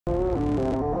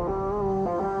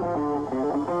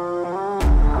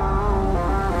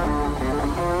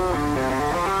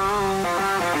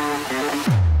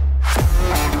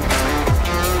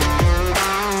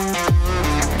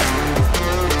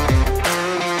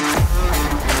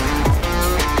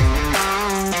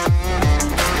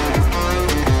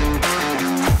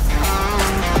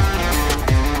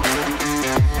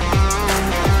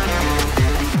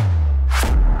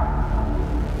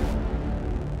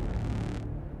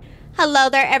Hello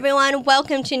there, everyone.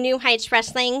 Welcome to New Heights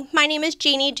Wrestling. My name is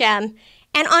Jeannie Jem,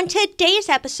 and on today's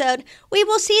episode, we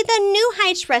will see the New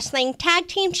Heights Wrestling Tag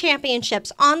Team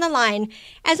Championships on the line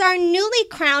as our newly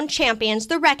crowned champions,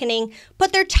 the Wreckoning,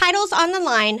 put their titles on the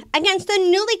line against the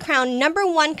newly crowned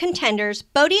 #1 contenders,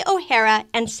 Bodhi, OHara,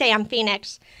 and Sam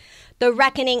Phoenix. The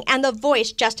Wreckoning and the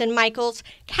Voice, Justin Michaels,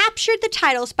 captured the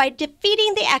titles by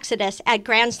defeating the Exodus at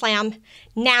Grand Slam.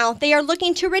 Now they are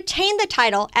looking to retain the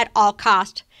title at all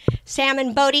cost. Sam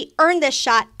and Bodhi earned this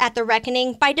shot at the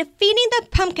Wreckoning by defeating the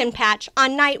Pumpkin Patch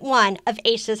on night 1 of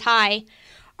Aces High.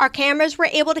 Our cameras were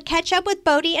able to catch up with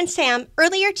Bodhi and Sam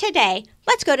earlier today.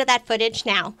 Let's go to that footage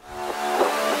now.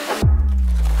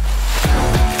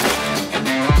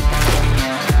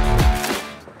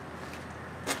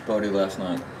 Bodhi, last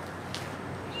night,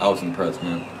 I was impressed,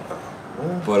 man.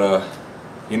 But,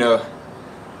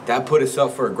 that put us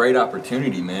up for a great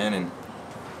opportunity, man, and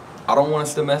I don't want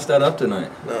us to mess that up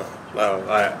tonight. No,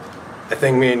 I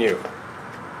think me and you,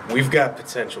 we've got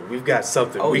potential. We've got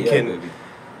something. We can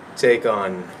take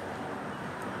on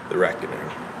the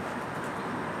Wreckoning.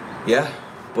 Yeah,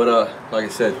 but like I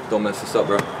said, don't mess this up,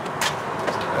 bro.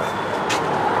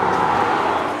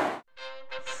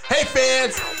 Hey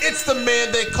fans, it's the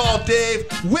man they call Dave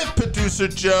with producer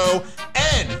Joe,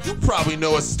 and you probably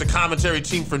know us as the commentary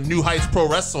team for New Heights Pro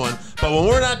Wrestling, but when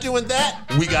we're not doing that,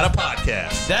 we got a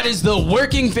podcast. That is the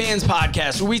Working Fans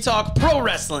Podcast, where we talk pro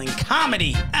wrestling,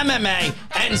 comedy, MMA,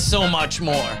 and so much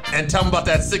more. And tell them about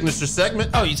that signature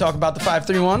segment. Oh, you talk about the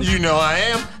 531? You know I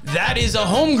am. That is a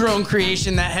homegrown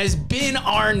creation that has been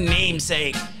our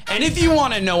namesake. And if you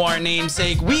want to know our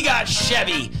namesake, we got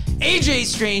Chevy, AJ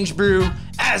Strange Brew,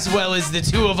 as well as the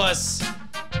two of us.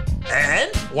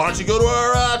 And why don't you go to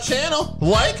our channel,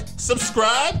 like,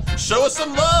 subscribe, show us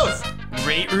some love.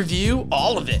 Rate, review,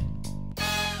 all of it.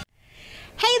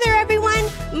 Hey there, everyone.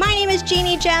 My name is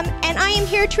Jeannie Jem, and I am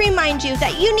here to remind you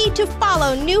that you need to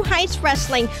follow New Heights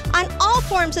Wrestling on all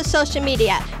forms of social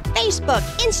media: Facebook,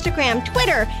 Instagram,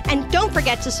 Twitter, and don't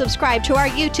forget to subscribe to our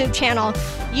YouTube channel.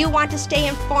 You want to stay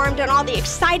informed on all the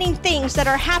exciting things that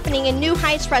are happening in New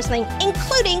Heights Wrestling,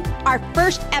 including our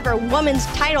first ever women's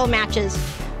title matches.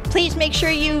 Please make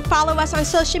sure you follow us on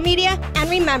social media, and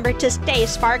remember to stay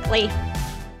sparkly.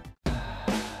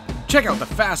 Check out the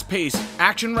fast-paced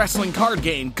action wrestling card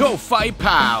game, Go Fight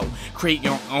Pow! Create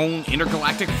your own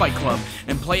intergalactic fight club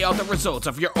and play out the results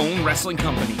of your own wrestling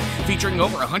company, featuring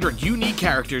over 100 unique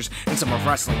characters and some of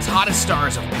wrestling's hottest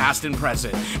stars of past and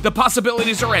present. The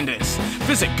possibilities are endless.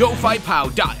 Visit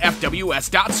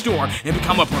gofightpow.fws.store and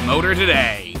become a promoter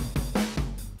today.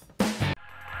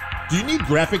 Do you need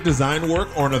graphic design work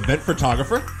or an event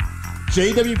photographer?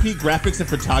 JWP Graphics and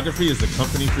Photography is the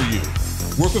company for you.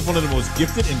 Work with one of the most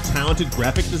gifted and talented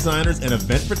graphic designers and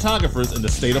event photographers in the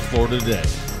state of Florida today.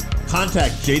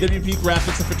 Contact JWP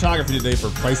Graphics and Photography today for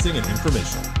pricing and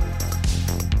information.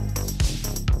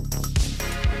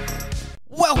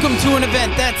 Welcome to an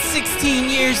event that's 16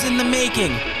 years in the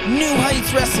making. New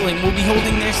Heights Wrestling will be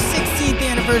holding their 16th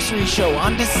anniversary show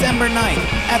on December 9th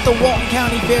at the Walton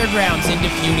County Fairgrounds in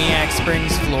DeFuniak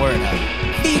Springs, Florida.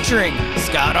 Featuring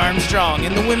Scott Armstrong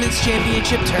in the Women's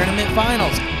Championship Tournament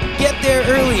Finals. Get there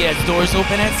early as doors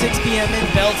open at 6 p.m.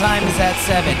 and bell time is at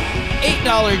 7.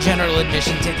 $8 general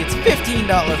admission tickets, $15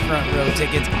 front row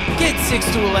tickets. Kids 6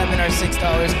 to 11 are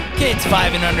 $6. Kids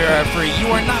 5 and under are free.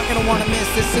 You are not going to want to miss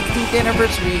this 16th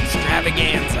anniversary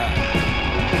extravaganza.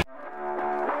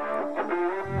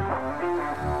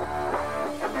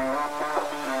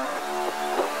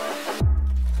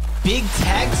 Big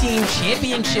Tag Team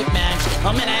Championship match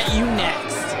coming at you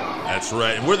next. That's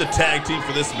right, and we're the tag team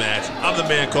for this match. I'm the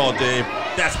man called Dave.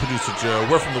 That's producer Joe.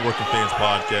 We're from the Working Fans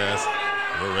Podcast.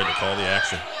 We're ready to call the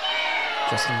action.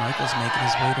 Justin Michaels making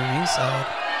his way to ringside.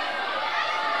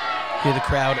 Hear the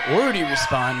crowd already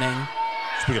responding.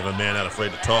 Speaking of a man not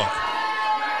afraid to talk.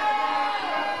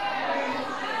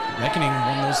 Wreckoning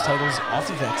won those titles off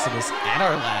of Exodus at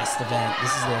our last event.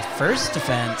 This is their first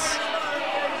defense.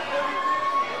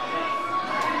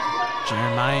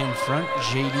 Jeremiah in front,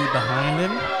 JD behind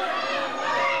him.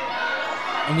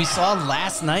 And we saw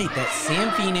last night that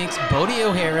Sam Phoenix, Bodhi,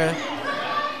 OHara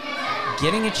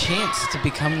getting a chance to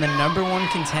become the #1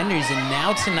 contenders, and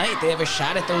now tonight they have a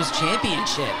shot at those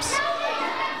championships.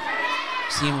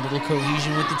 Seeing a little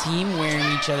cohesion with the team, wearing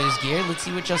each other's gear. Let's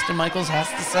see what Justin Michaels has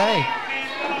to say.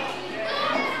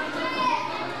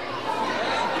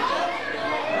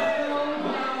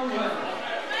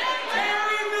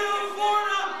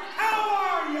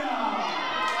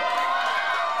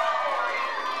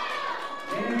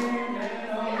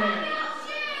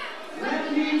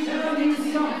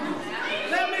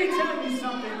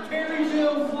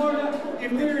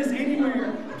 If there is any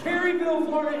Perryville,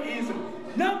 Florida is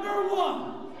number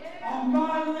 1 on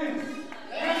my list.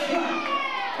 That's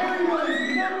right. Perryville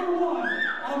is number 1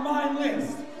 on my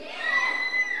list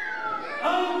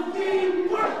of the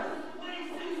worst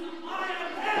places I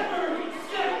have ever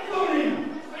set foot in.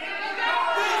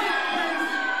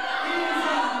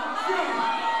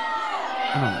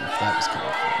 I don't know if that was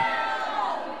coming from.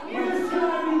 Where should I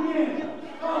begin?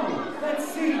 Oh, let's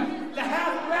see. The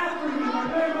half bathroom in our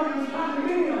grandmother's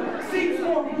condominium seats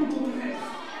more people than this.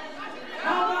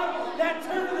 How about that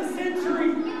turn of the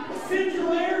century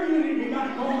central air unit you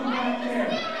got going back there?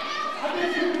 I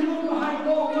bet you can look behind the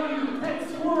wall one of your pet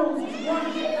squirrels is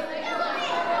wonderful.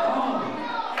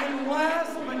 Oh, and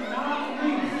last but not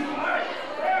least,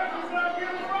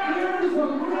 here's a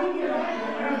room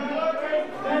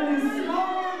that is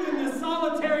smaller than the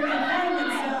solitary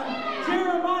confinement cell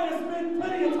Jeremiah spent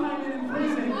plenty of time in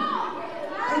prison.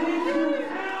 And it's your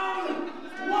town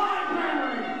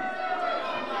library.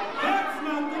 That's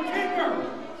not the kicker.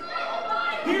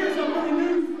 Here's a little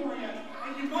news for you,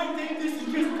 and you might think this is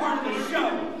just part of the show,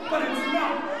 but it's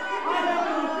not. I have a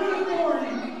good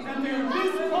authority that they're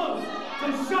this close to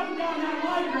shutting down that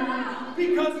library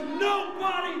because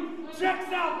nobody checks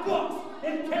out books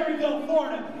in Perryville,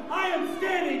 Florida. I am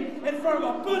standing in front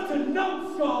of a bunch of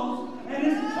note skulls and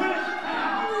it's trash can.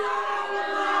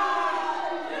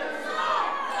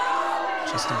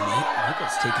 Justin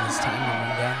Michaels taking his time to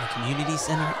run down the community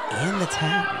center and the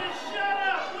town.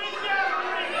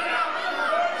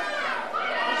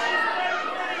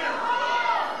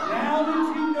 Now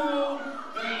that you know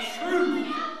the truth,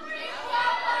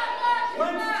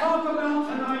 let's talk about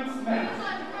tonight's match.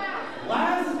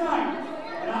 Last night,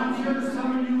 and I'm sure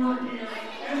some of you were here,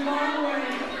 and by the way,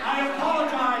 I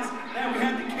apologize that we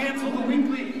had to cancel the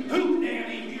weekly hoop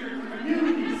nanny here at the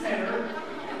community center.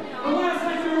 But last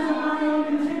night there was a very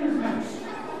contenders match.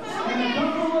 And a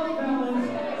couple of fellas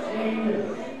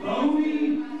named Bodhi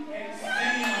and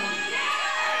Sam.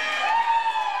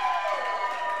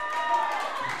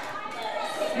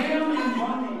 Sam and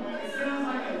Bodhi. It sounds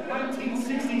like a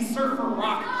 1960s surfer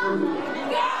rock group.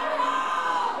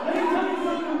 Let me tell you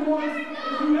something, boys.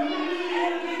 If you ever really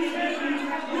want to be champions,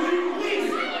 you at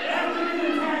least have to be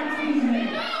the tag team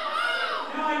name.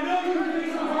 Now, I know you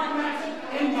faced a hard match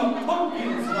in the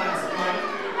Pumpkins last night.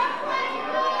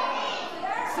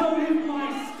 So if my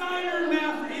Steiner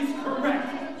math is correct,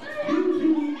 you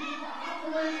two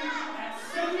operate at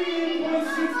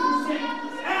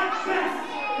 78.6% at best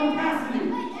capacity.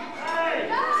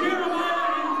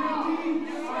 Jeremiah and JD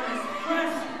are as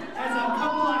fresh as a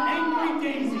couple of angry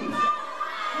daisies.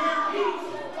 They're each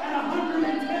at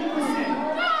 110%.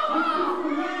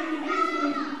 With Wreckoning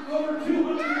easily over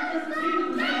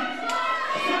 213%.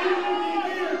 So you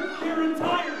only hear their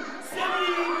entire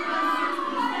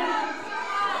 78.6%.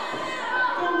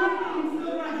 The Wreckoning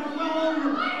still might have well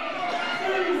over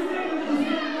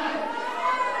 37% left.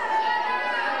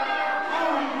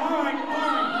 All right.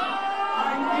 I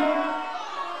get it.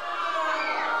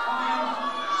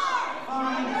 Fine. I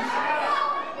understand.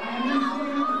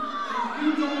 If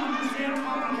you don't understand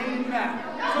complicated math.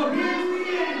 So here's the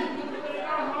end.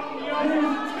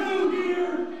 There's 2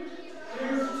 here.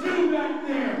 There's 2 back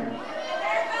there.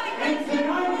 And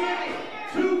tonight,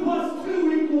 2 plus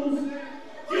 2 equals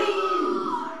you lose.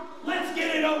 Let's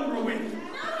get it over with.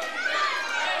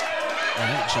 All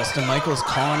right, Justin Michaels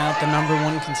calling out the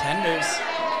 #1 contenders.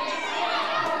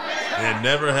 And he's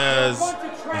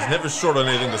never short on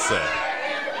anything to say.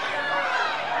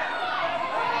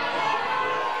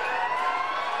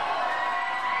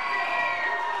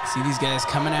 See these guys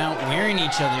coming out wearing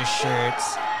each other's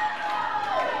shirts.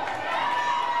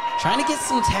 Trying to get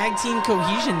some tag team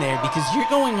cohesion there because you're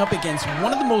going up against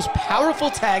one of the most powerful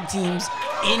tag teams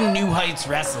in New Heights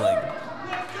Wrestling.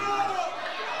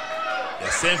 Yeah,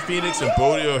 Sam Phoenix and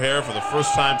Bodhi OHara for the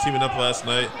first time teaming up last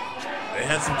night. They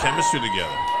had some chemistry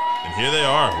together. And here they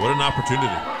are. What an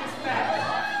opportunity.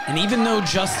 And even though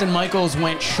Justin Michaels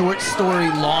went short story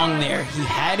long there, he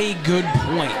had a good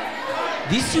point.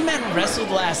 These 2 men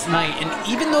wrestled last night, and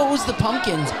even though it was the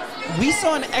Pumpkins, we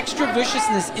saw an extra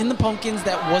viciousness in the Pumpkins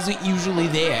that wasn't usually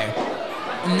there.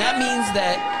 And that means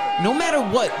that no matter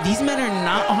what, these men are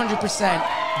not 100%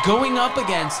 going up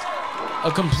against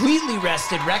a completely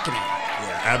rested Wreckoning.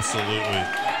 Yeah, absolutely.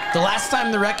 The last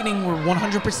time the Wreckoning were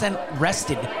 100%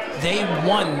 rested, they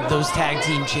won those tag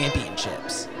team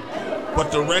championships.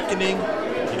 But the Wreckoning,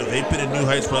 they've been in New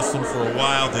Heights Wrestling for a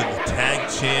while. They're the tag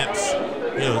champs.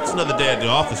 It's another day at the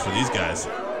office for these guys.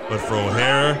 But for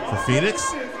OHara, for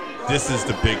Phoenix, this is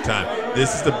the big time.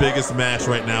 This is the biggest match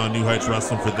right now in New Heights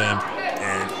Wrestling for them.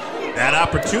 And that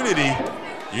opportunity,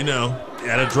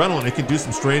 That adrenaline, it can do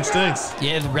some strange things.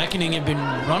 Yeah, the Wreckoning have been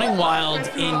running wild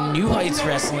in New Heights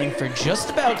Wrestling for just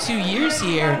about 2 years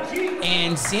here,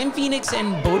 and Sam Phoenix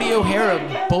and Bodhi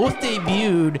OHara both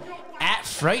debuted at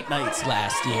Fright Nights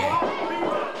last year.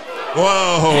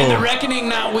 Whoa! And the Wreckoning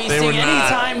not wasting any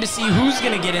time to see who's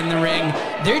going to get in the ring.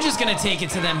 They're just going to take it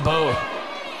to them both.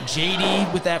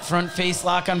 JD with that front face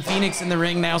lock on Phoenix in the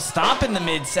ring now, stopping the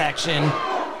midsection.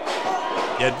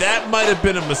 Yeah, that might have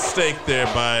been a mistake there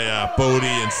by Bodhi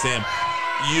and Sam.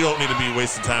 You don't need to be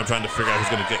wasting time trying to figure out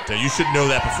who's going to get there. You should know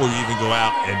that before you even go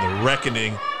out, and the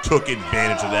Wreckoning took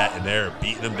advantage of that, and they're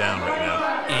beating them down right now.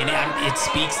 And it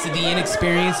speaks to the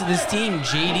inexperience of this team.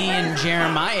 JD and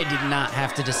Jeremiah did not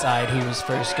have to decide who was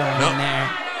first going in there.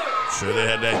 Sure, they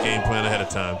had that game plan ahead of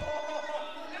time.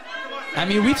 I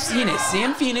mean, we've seen it.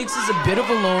 Sam Phoenix is a bit of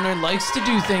a loner, likes to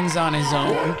do things on his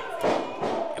own.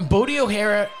 Bodhi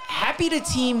OHara, happy to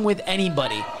team with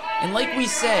anybody. And like we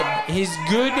said, his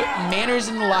good manners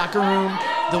in the locker room,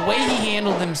 the way he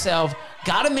handled himself,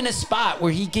 got him in a spot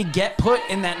where he could get put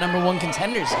in that #1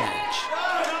 contenders match.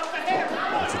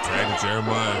 That's a tag to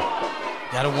Jeremiah.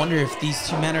 Gotta wonder if these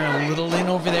two men are a little in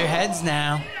over their heads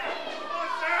now.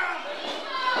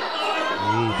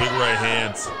 Ooh, big right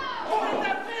hands.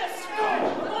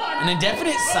 An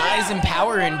indefinite size and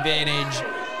power advantage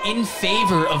in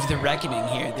favor of the Wreckoning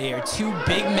here. They are two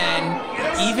big men.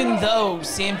 Even though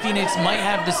Sam Phoenix might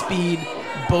have the speed,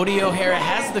 Bodhi OHara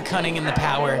has the cunning and the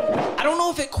power. I don't know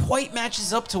if it quite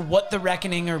matches up to what the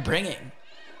Wreckoning are bringing.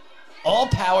 All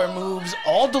power moves,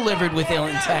 all delivered with ill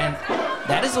intent.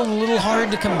 That is a little hard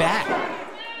to combat.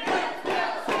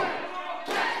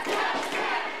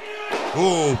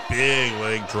 Ooh, big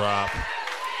leg drop.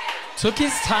 Took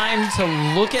his time to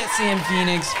look at Sam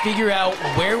Phoenix, figure out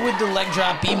where would the leg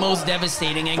drop be most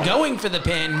devastating, and going for the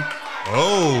pin.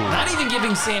 Oh. Not even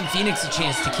giving Sam Phoenix a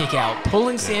chance to kick out,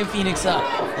 pulling Sam Phoenix up,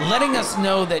 letting us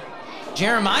know that,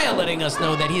 Jeremiah letting us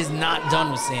know that he is not done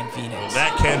with Sam Phoenix. Well,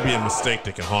 that can be a mistake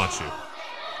that can haunt you.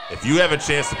 If you have a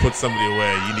chance to put somebody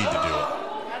away, you need to do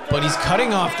it. But he's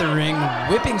cutting off the ring,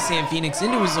 whipping Sam Phoenix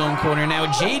into his own corner. Now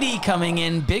JD coming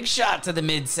in, big shot to the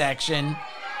midsection.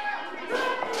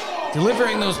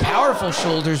 Delivering those powerful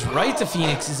shoulders right to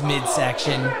Phoenix's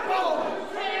midsection.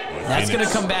 That's going to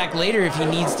come back later if he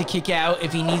needs to kick out,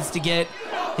 if he needs to get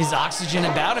his oxygen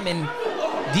about him. And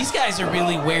these guys are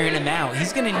really wearing him out.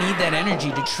 He's going to need that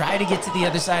energy to try to get to the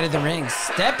other side of the ring.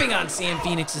 Stepping on Sam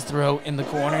Phoenix's throat in the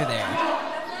corner there.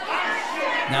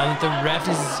 Now that the ref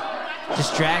is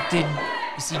distracted,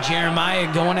 you see Jeremiah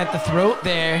going at the throat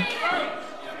there.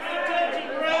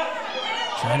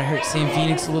 Trying to hurt Sam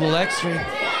Phoenix a little extra.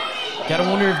 Gotta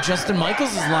wonder if Justin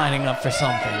Michaels is lining up for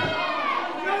something.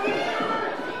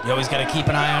 You always gotta keep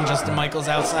an eye on Justin Michaels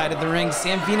outside of the ring.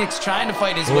 Sam Phoenix trying to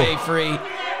fight his way free.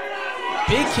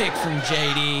 Big kick from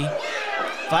JD.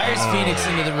 Fires Phoenix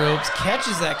into the ropes,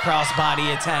 catches that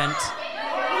crossbody attempt.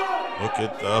 Look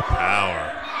at the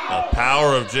power. The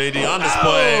power of JD on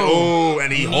display. Oh,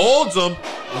 and he holds him.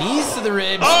 Knees to the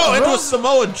ribs. Oh, into a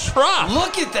Samoan drop.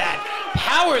 Look at that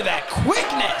power, that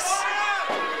quickness.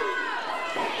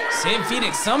 Sam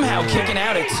Phoenix somehow kicking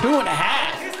out at 2.5.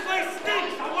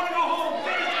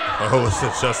 Oh,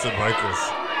 it's Justin Michaels.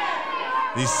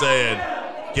 He's saying,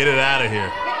 get it out of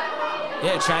here.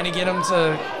 Yeah, trying to get him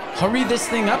to hurry this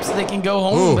thing up so they can go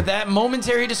home. Ooh. But that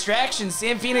momentary distraction,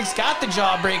 Sam Phoenix got the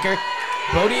jawbreaker.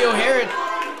 Bodhi OHara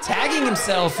tagging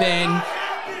himself in.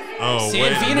 Oh,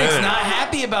 Sam Phoenix not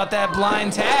happy about that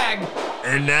blind tag.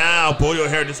 And now Bodhi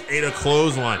OHara just ate a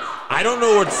clothesline. I don't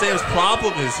know what Sam's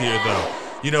problem is here, though.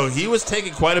 You know, he was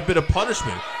taking quite a bit of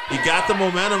punishment. He got the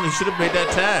momentum. He should have made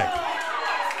that tag.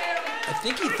 I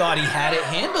think he thought he had it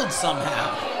handled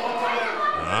somehow.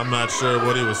 I'm not sure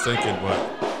what he was thinking, but...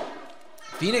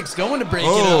 Phoenix going to break it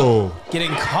up.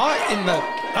 Getting caught in the...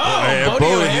 Oh,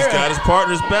 Bodhi, he's got his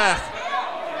partner's back.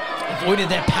 Avoided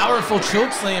that powerful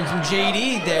choke slam from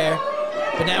JD there.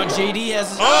 But now JD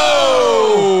has...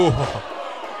 Oh!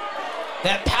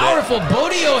 That powerful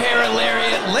Bodhi OHara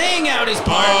lariat laying out his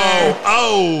partner.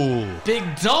 Oh! Big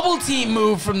double team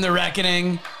move from the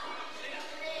Wreckoning.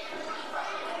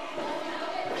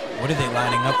 What are they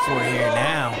lining up for here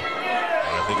now?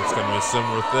 I think it's going to be a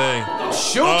similar thing.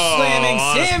 Choke slamming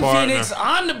Sam Phoenix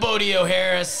onto Bodhi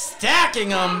OHara,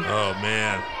 stacking him. Oh,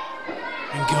 man.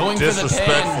 And going for the pin.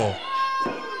 Disrespectful.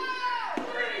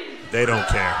 They don't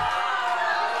care.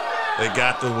 They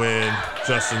got the win.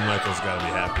 Justin Michaels got to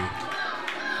be happy.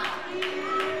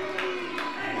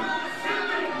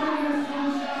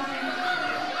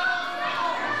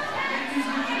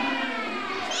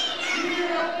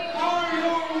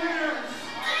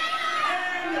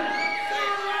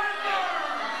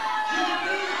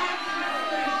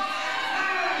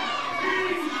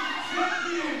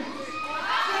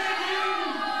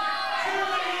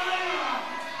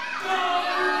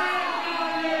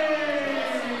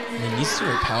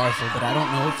 powerful, but I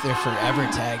don't know if they're forever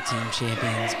tag team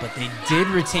champions, but they did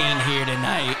retain here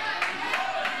tonight.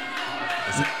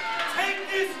 Take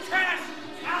this trash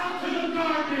out to the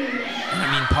garbage. And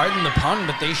I mean, pardon the pun,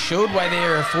 but they showed why they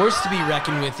are a force to be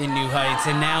reckoned with in New Heights,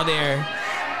 and now they're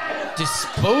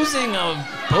disposing of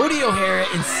Bodhi, OHara,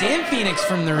 and Sam Phoenix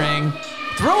from the ring,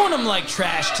 throwing them like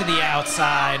trash to the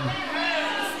outside.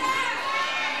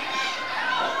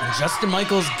 And Justin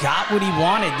Michaels got what he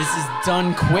wanted. This is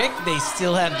done quick. They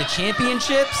still have the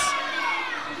championships.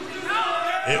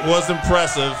 It was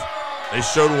impressive. They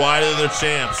showed why they're their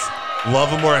champs.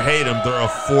 Love them or hate them, they're a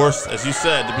force, as you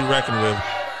said, to be reckoned with.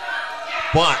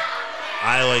 But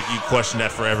I, like you, question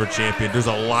that forever champion. There's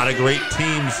a lot of great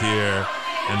teams here,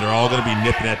 and they're all going to be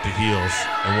nipping at the heels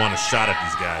and want a shot at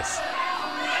these guys.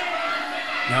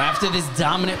 Now, after this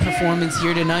dominant performance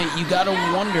here tonight, you got to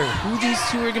wonder who these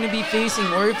two are going to be facing,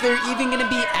 or if they're even going to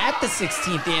be at the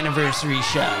 16th anniversary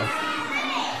show.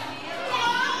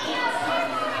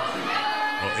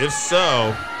 Well, if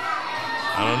so,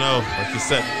 I don't know. Like you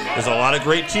said, there's a lot of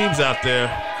great teams out there.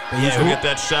 But who's going to get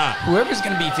that shot? Whoever's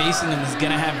going to be facing them is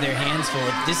going to have their hands full.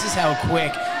 If this is how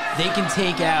quick they can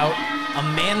take out a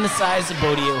man the size of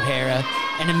Bodhi, OHara,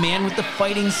 and a man with the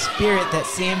fighting spirit that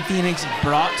Sam Phoenix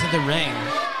brought to the ring.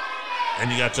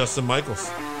 And you got Justin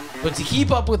Michaels. But to keep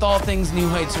up with all things New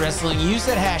Heights Wrestling, use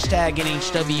that hashtag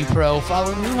NHWPro.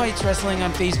 Follow New Heights Wrestling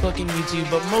on Facebook and YouTube.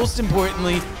 But most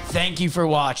importantly, thank you for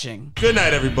watching. Good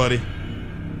night, everybody.